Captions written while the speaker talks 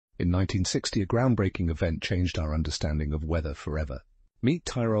In 1960, a groundbreaking event changed our understanding of weather forever. Meet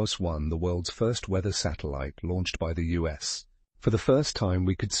TIROS-1, the world's first weather satellite launched by the US. For the first time,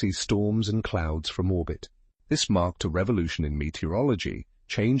 we could see storms and clouds from orbit. This marked a revolution in meteorology,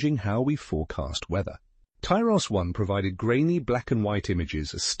 changing how we forecast weather. TIROS-1 provided grainy black and white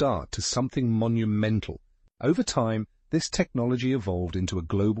images, a start to something monumental. Over time, this technology evolved into a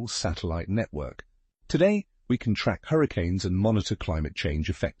global satellite network. Today, we can track hurricanes and monitor climate change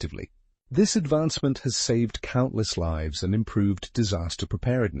effectively. This advancement has saved countless lives and improved disaster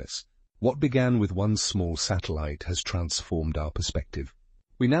preparedness. What began with one small satellite has transformed our perspective.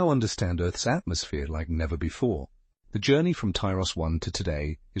 We now understand Earth's atmosphere like never before. The journey from TIROS-1 to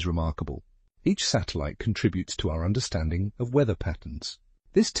today is remarkable. Each satellite contributes to our understanding of weather patterns.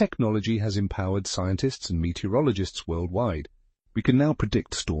 This technology has empowered scientists and meteorologists worldwide. We can now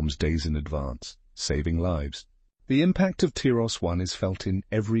predict storms days in advance, saving lives. The impact of TIROS-1 is felt in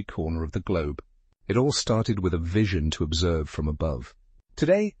every corner of the globe. It all started with a vision to observe from above.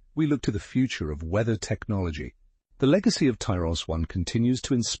 Today, we look to the future of weather technology. The legacy of TIROS-1 continues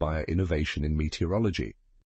to inspire innovation in meteorology.